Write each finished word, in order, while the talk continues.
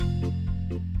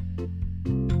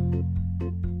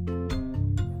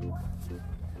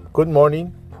Good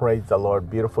morning. Praise the Lord.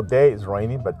 Beautiful day. It's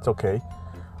raining, but it's okay.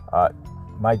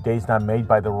 My day's not made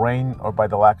by the rain or by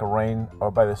the lack of rain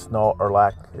or by the snow or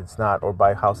lack. It's not, or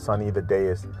by how sunny the day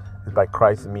is. It's by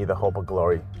Christ in me, the hope of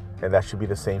glory. And that should be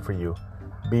the same for you.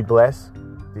 Be blessed.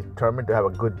 Determined to have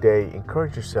a good day.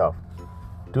 Encourage yourself.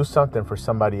 Do something for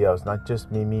somebody else, not just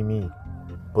me.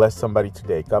 Bless somebody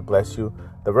today. God bless you.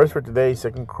 The verse for today is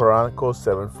 2 Chronicles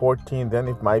 7:14. Then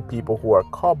if my people who are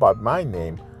called by my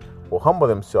name will humble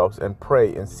themselves and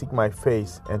pray and seek my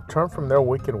face and turn from their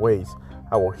wicked ways,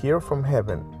 I will hear from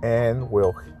heaven and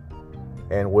will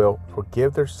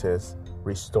forgive their sins,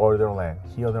 restore their land,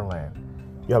 heal their land.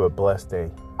 You have a blessed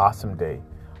day, awesome day.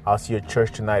 I'll see you at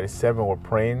church tonight at 7. We're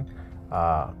praying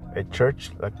at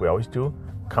church like we always do.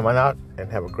 Come on out and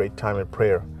have a great time in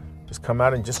prayer. Just come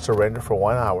out and just surrender for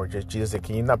 1 hour. Just Jesus said,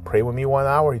 can you not pray with me 1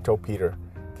 hour? He told Peter,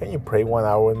 can you pray 1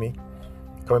 hour with me?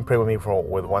 Come and pray with me for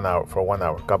 1 hour.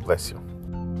 God bless you.